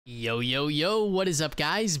Yo, what is up,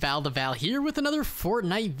 guys? VALtheVAL here with another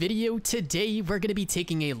Fortnite video. Today, we're going to be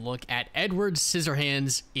taking a look at Edward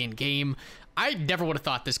Scissorhands in-game. I never would have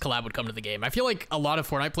thought this collab would come to the game. I feel like a lot of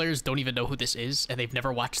Fortnite players don't even know who this is, and they've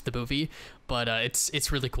never watched the movie, but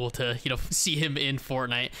it's really cool to, see him in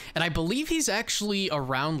Fortnite. And I believe he's actually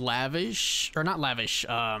around Lavish, or not Lavish,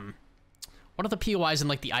 one of the POIs in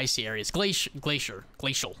like the icy areas,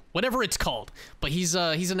 glacial, whatever it's called. But he's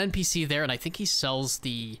an NPC there, and I think he sells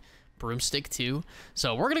the broomstick too.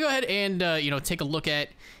 So we're gonna go ahead and take a look at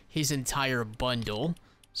his entire bundle.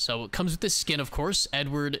 So it comes with this skin, of course,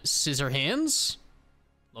 Edward Scissorhands.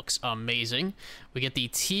 Looks amazing. We get the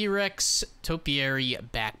T-Rex topiary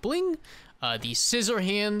back bling, the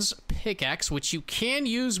Scissorhands pickaxe, which you can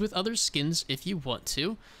use with other skins if you want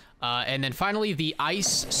to. And then finally, the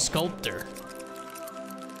Ice Sculptor.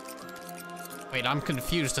 Wait, I'm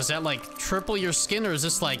confused. Does that, like, triple your skin, or is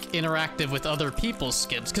this, like, interactive with other people's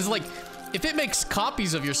skins? Because, like, if it makes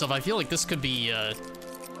copies of yourself, I feel like this could be,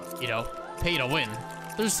 pay to win.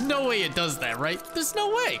 There's no way it does that, right? There's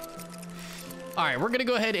no way. All right, we're going to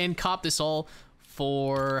go ahead and cop this all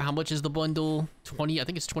for, how much is the bundle? 20, I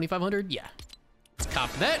think it's 2,500? Yeah. Let's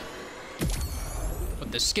cop that.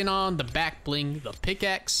 Put the skin on, the back bling, the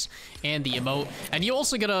pickaxe, and the emote. And you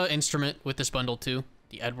also get an instrument with this bundle too,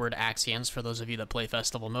 the Edward Axe Hands, for those of you that play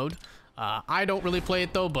Festival mode. I don't really play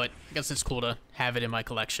it though, but I guess it's cool to have it in my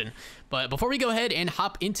collection. But before we go ahead and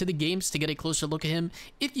hop into the games to get a closer look at him,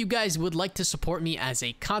 if you guys would like to support me as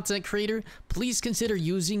a content creator, please consider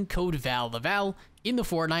using code VALtheVAL in the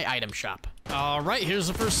Fortnite item shop. All right, here's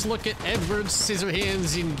the first look at Edward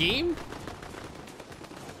Scissorhands in game.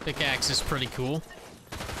 Pickaxe is pretty cool.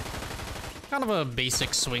 Kind of a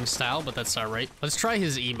basic swing style, but that's all right. Let's try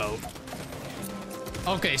his emote.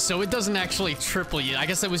 Okay, so it doesn't actually triple you. I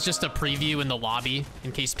guess it was just a preview in the lobby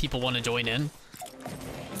in case people want to join in.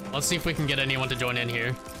 Let's see if we can get anyone to join in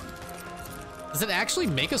here. Does it actually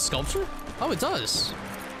make a sculpture? Oh, it does.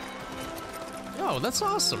 Yo, that's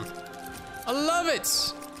awesome. I love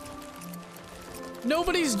it.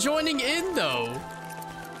 Nobody's joining in, though.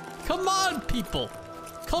 Come on, people.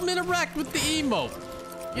 Come interact with the emote.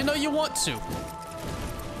 You know you want to.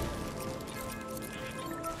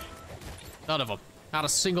 None of them. Not a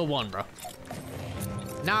single one, bro.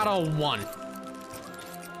 Not a one.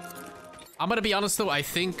 I'm gonna be honest, though. I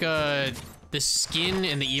think the skin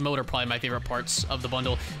and the emote are probably my favorite parts of the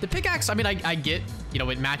bundle. The pickaxe, I mean, I get,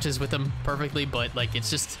 it matches with them perfectly, but, like,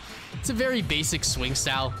 it's a very basic swing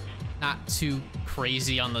style. Not too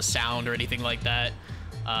crazy on the sound or anything like that.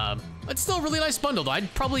 It's still a really nice bundle, though.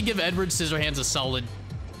 I'd probably give Edward Scissorhands a solid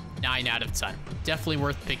 9 out of 10. Definitely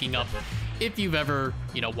worth picking up if you've ever,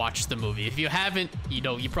 watched the movie. If you haven't,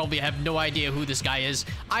 you probably have no idea who this guy is.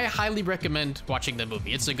 I highly recommend watching the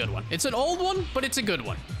movie. It's a good one. It's an old one, but it's a good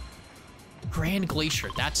one. Grand Glacier.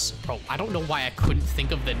 Bro, I don't know why I couldn't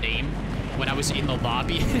think of the name when I was in the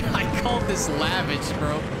lobby. I called this Lavish,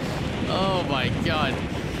 bro. Oh my God.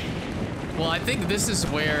 Well, I think this is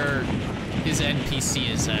where his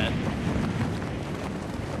NPC is at.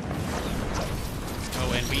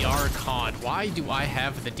 Oh, and we are caught. Why do I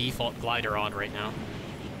have the default glider on right now?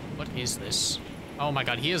 What is this? Oh my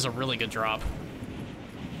God, he has a really good drop.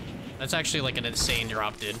 That's actually like an insane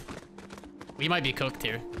drop, dude. We might be cooked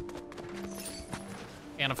here.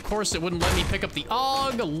 And of course, it wouldn't let me pick up the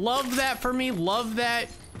AUG. Love that for me. Love that.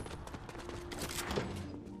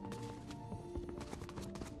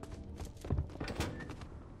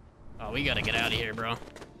 Oh, we gotta get out of here, bro.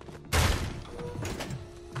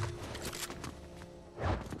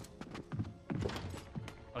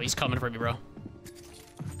 Oh, he's coming for me, bro.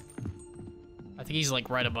 I think he's, like,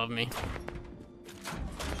 right above me.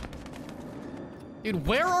 Dude,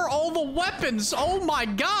 where are all the weapons? Oh, my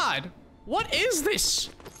God. What is this?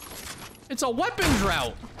 It's a weapon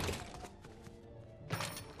drought.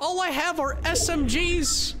 All I have are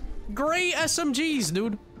SMGs. Gray SMGs,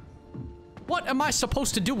 dude. What am I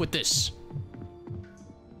supposed to do with this?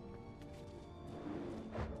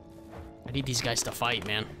 I need these guys to fight,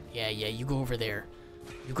 man. Yeah, you go over there.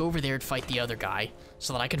 You go over there and fight the other guy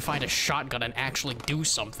so that I can find a shotgun and actually do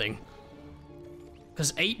something.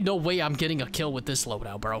 Because ain't no way I'm getting a kill with this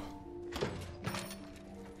loadout, bro.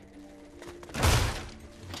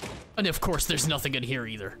 And of course, there's nothing in here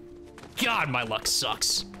either. God, my luck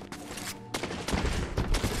sucks.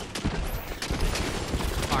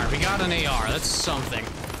 All right, we got an AR. That's something.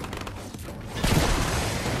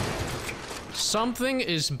 Something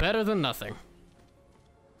is better than nothing.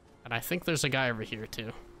 And I think there's a guy over here,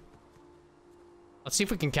 too. Let's see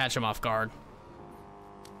if we can catch him off guard.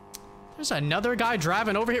 There's another guy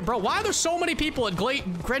driving over here. Bro, why are there so many people at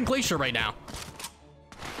Grand Glacier right now?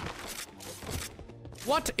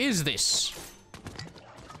 What is this?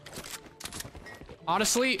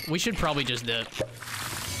 Honestly, we should probably just dip.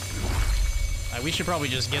 We should probably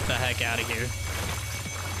just get the heck out of here.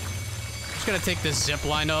 Just gonna take this zip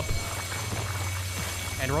line up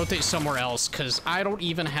and rotate somewhere else, because I don't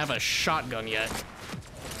even have a shotgun yet.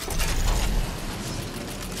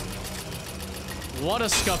 What a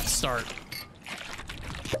scuffed start.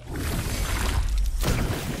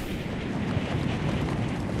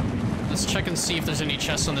 Let's check and see if there's any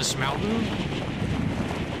chests on this mountain.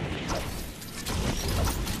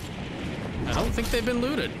 I don't think they've been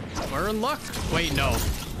looted. We're in luck. Wait, no.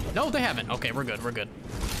 No, they haven't. Okay, we're good. We're good.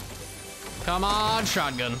 Come on,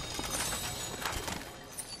 shotgun.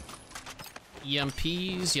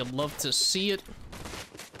 EMPs, you'd love to see it.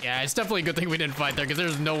 Yeah, it's definitely a good thing we didn't fight there, because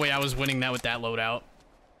there's no way I was winning that with that loadout.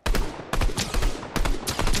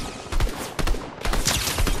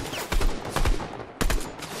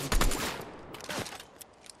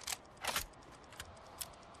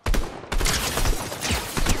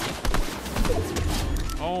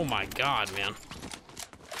 Oh my god, man.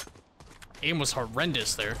 Aim was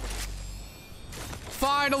horrendous there.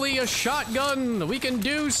 Finally, a shotgun! We can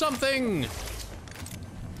do something!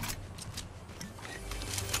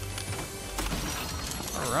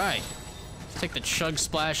 Alright. Let's take the chug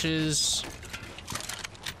splashes.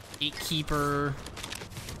 Gatekeeper.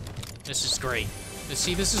 This is great.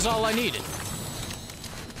 See, this is all I needed.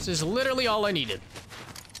 This is literally all I needed.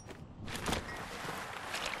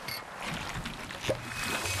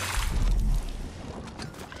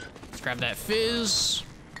 Let's grab that fizz.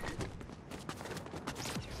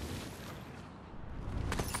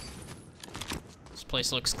 This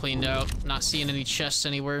place looks cleaned out. Not seeing any chests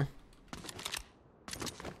anywhere.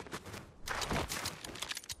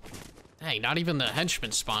 Dang, not even the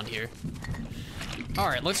henchman spawned here.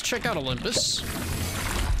 Alright, let's check out Olympus.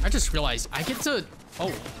 I just realized I get to... Oh,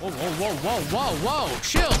 whoa, whoa, whoa, whoa, whoa, whoa,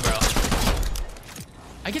 chill, bro.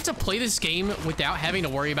 I get to play this game without having to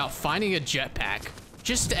worry about finding a jetpack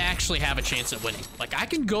just to actually have a chance at winning. Like, I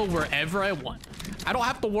can go wherever I want. I don't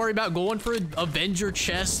have to worry about going for Avenger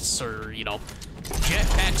chests or, you know,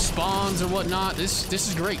 jetpack spawns or whatnot. This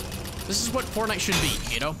is great. This is what Fortnite should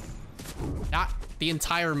be, you know? Not the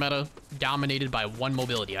entire meta dominated by one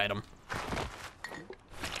mobility item.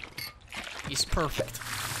 He's perfect.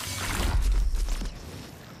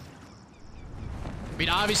 I mean,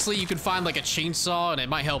 obviously you can find like a chainsaw and it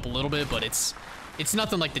might help a little bit, but it's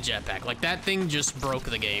nothing like the jetpack. Like, that thing just broke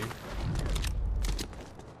the game.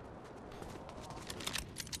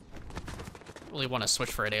 Really want to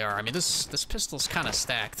switch for an AR. I mean, this pistol's kind of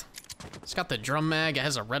stacked. It's got the drum mag. It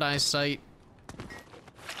has a red-eye sight.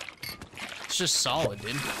 It's just solid,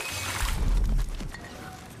 dude.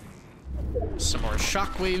 Some more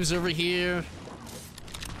shockwaves over here.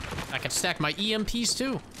 I can stack my EMPs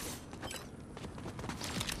too.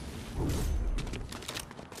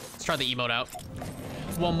 Let's try the emote out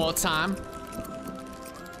one more time.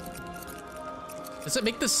 Does it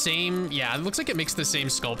make the same? Yeah, it looks like it makes the same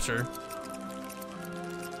sculpture.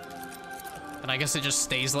 And I guess it just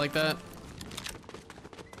stays like that.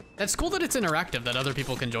 That's cool that it's interactive, that other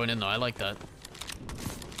people can join in though. I like that.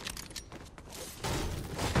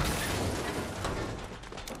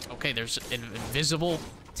 Okay, there's an invisible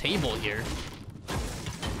table here.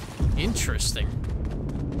 Interesting.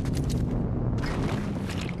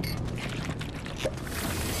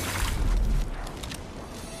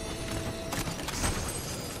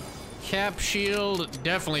 Cap shield,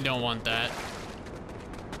 definitely don't want that.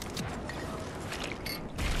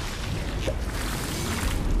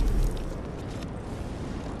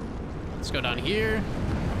 Let's go down here.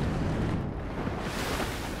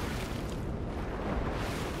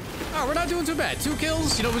 Oh, we're not doing too bad. 2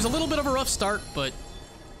 kills. You know, it was a little bit of a rough start, but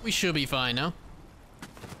we should be fine now.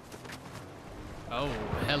 Oh,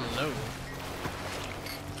 hello.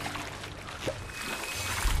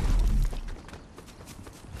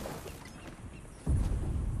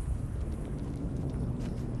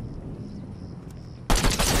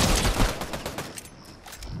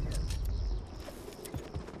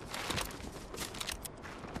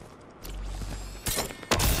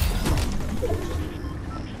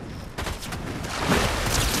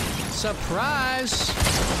 Surprise!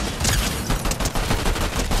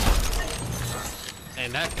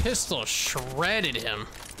 And that pistol shredded him.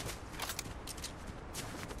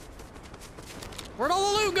 Where'd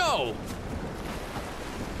all the loot go?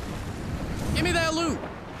 Give me that loot.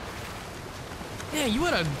 Yeah, you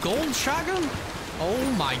had a gold shotgun?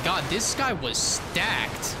 Oh my god, this guy was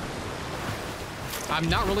stacked. I'm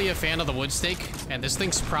not really a fan of the wood stake, and this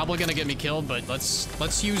thing's probably gonna get me killed, but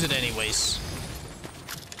let's use it anyways.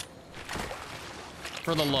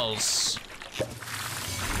 for the lulz.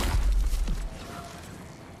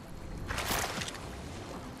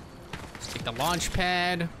 Let's take the launch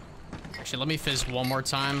pad. Actually, let me fizz one more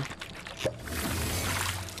time.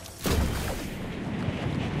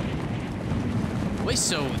 Wait,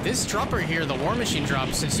 so this dropper here, the war machine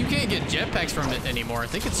drop, since you can't get jetpacks from it anymore, I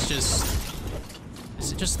think it's just...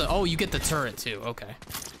 Is it just the... Oh, you get the turret too. Okay.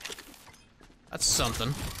 That's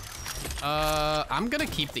something. I'm gonna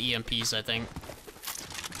keep the EMPs, I think.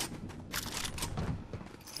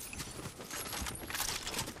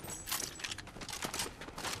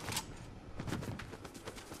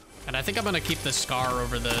 And I think I'm gonna keep the Scar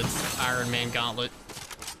over the Iron Man Gauntlet.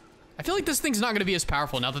 I feel like this thing's not gonna be as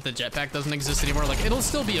powerful now that the jetpack doesn't exist anymore. Like, it'll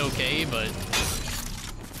still be okay, but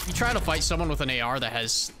if you try to fight someone with an AR that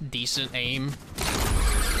has decent aim,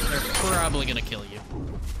 they're probably gonna kill you.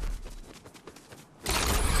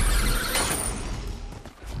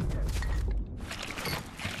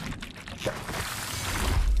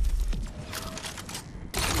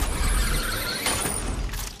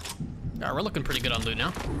 Alright, we're looking pretty good on loot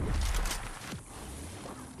now.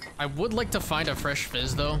 I would like to find a fresh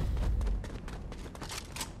fizz, though.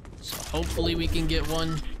 So hopefully we can get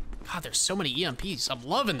one. God, there's so many EMPs. I'm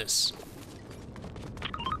loving this.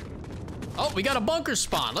 Oh, we got a bunker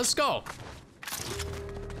spawn. Let's go.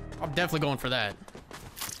 I'm definitely going for that.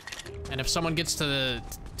 And if someone gets to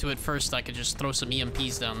it first, I could just throw some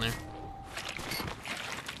EMPs down there.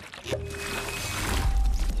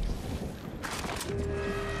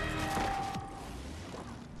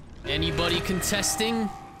 Anybody contesting?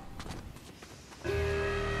 I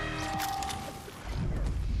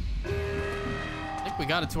think we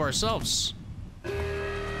got it to ourselves.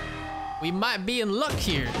 We might be in luck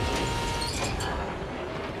here.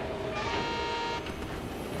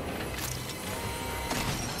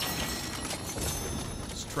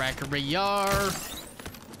 Striker Rayar.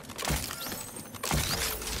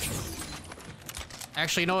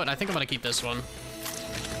 Actually, you know what? I think I'm gonna keep this one.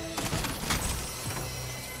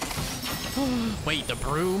 Wait, the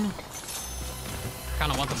broom?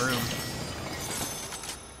 Kinda want the broom.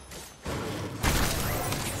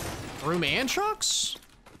 Broom and trucks?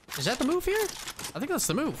 Is that the move here? I think that's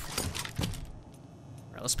the move.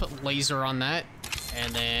 Alright, let's put laser on that.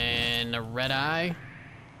 And then a red eye.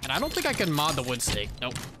 And I don't think I can mod the wood stake.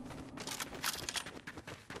 Nope.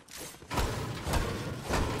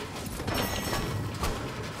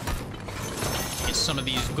 Get some of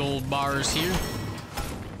these gold bars here.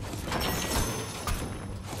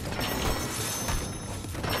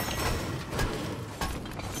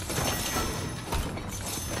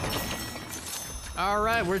 All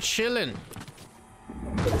right, we're chilling.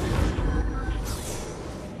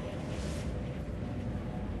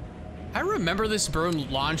 I remember this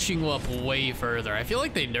broom launching up way further. I feel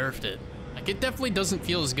like they nerfed it. Like, it definitely doesn't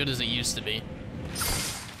feel as good as it used to be.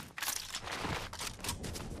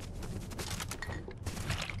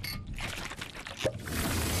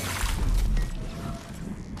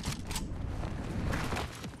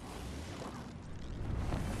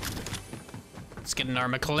 Let's get in our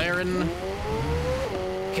McLaren.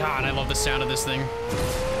 God, I love the sound of this thing.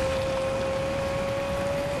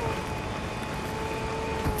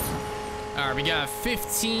 All right, we got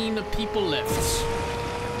 15 people left.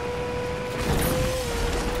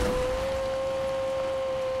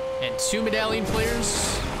 And 2 medallion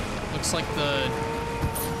players. Looks like the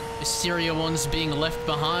Mysteria one's being left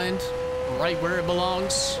behind, right where it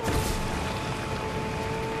belongs.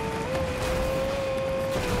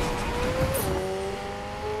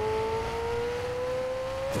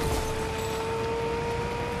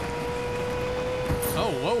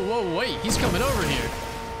 Oh, whoa, whoa, wait, he's coming over here.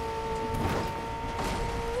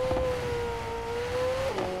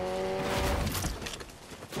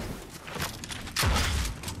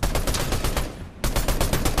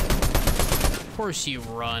 Of course you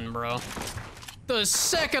run, bro. The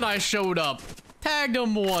second I showed up, tagged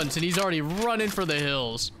him once, and he's already running for the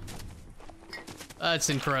hills. That's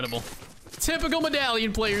incredible. Typical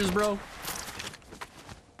medallion players, bro.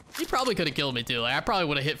 He probably could have killed me, too. Like, I probably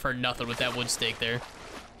would have hit for nothing with that wood stake there.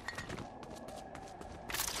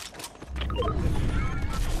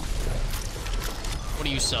 What do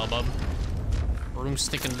you sell, bub?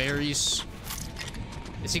 Broomstick and berries.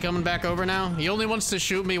 Is he coming back over now? He only wants to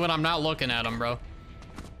shoot me when I'm not looking at him, bro.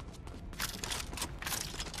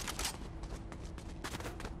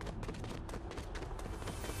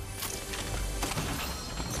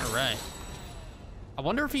 All right. I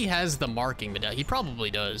wonder if he has the marking medallion. He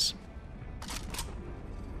probably does.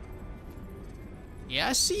 Yeah,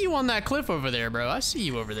 I see you on that cliff over there, bro. I see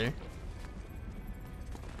you over there.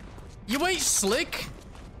 You ain't slick.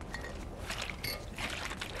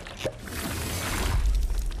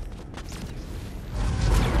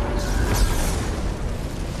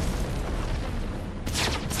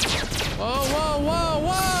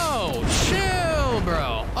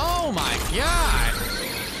 Oh my god.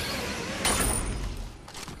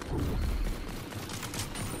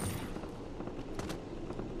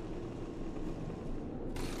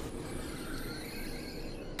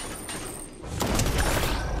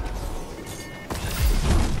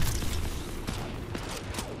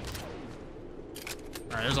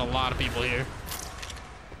 All right, there's a lot of people here.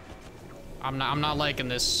 I'm not liking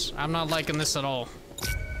this. I'm not liking this at all.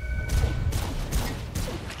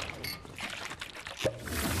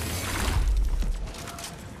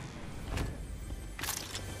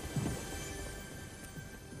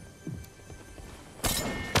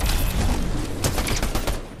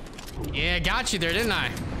 Yeah, got you there, didn't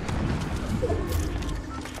I?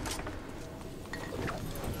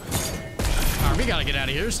 Alright, we gotta get out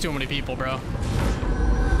of here. There's too many people, bro.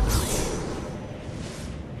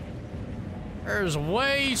 There's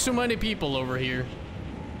way too many people over here.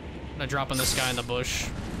 I'm gonna drop on this guy in the bush.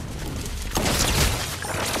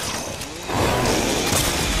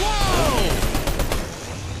 Whoa!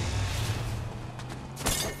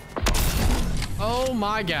 Oh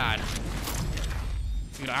my god.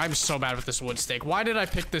 Dude, I'm so bad with this wood stake. Why did I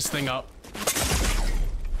pick this thing up?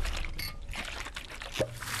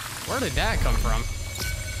 Where did that come from?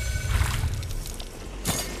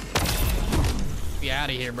 Be out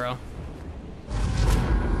of here, bro.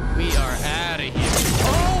 We are out of here.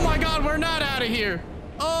 Oh my god, we're not out of here.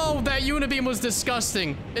 Oh, that unibeam was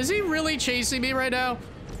disgusting. Is he really chasing me right now?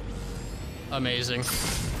 Amazing.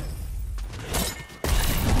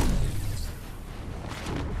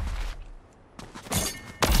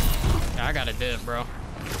 I got a dip, bro.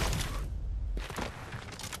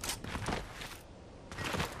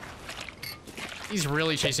 He's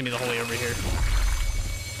really chasing me the whole way over here.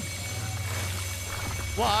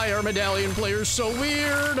 Why are medallion players so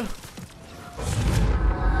weird?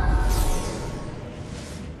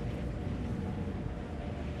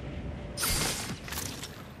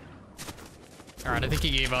 All right, I think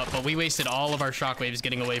he gave up, but we wasted all of our shockwaves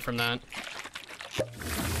getting away from that.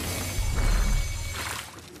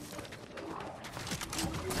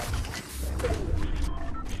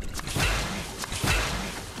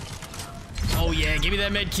 Oh yeah, give me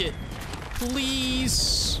that med kit,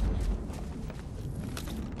 please.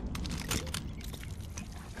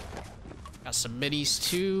 Got some middies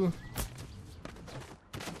too.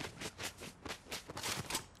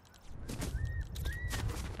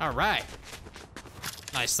 All right,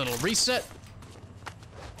 nice little reset.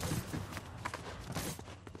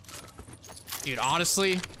 Dude,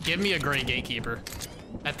 honestly, give me a great gatekeeper.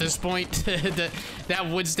 At this point, that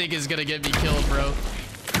wood stake is gonna get me killed, bro.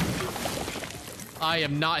 I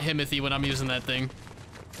am not Himothy when I'm using that thing.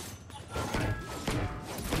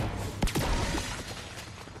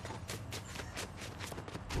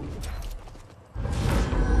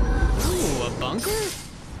 Ooh, a bunker?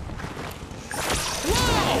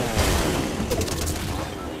 Whoa!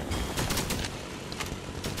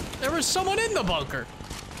 There was someone in the bunker.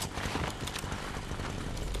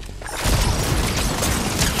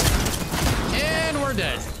 And we're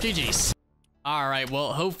dead. GG's. Alright,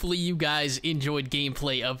 well, hopefully you guys enjoyed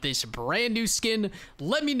gameplay of this brand new skin.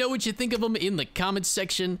 Let me know what you think of them in the comments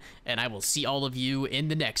section, and I will see all of you in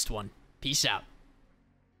the next one. Peace out.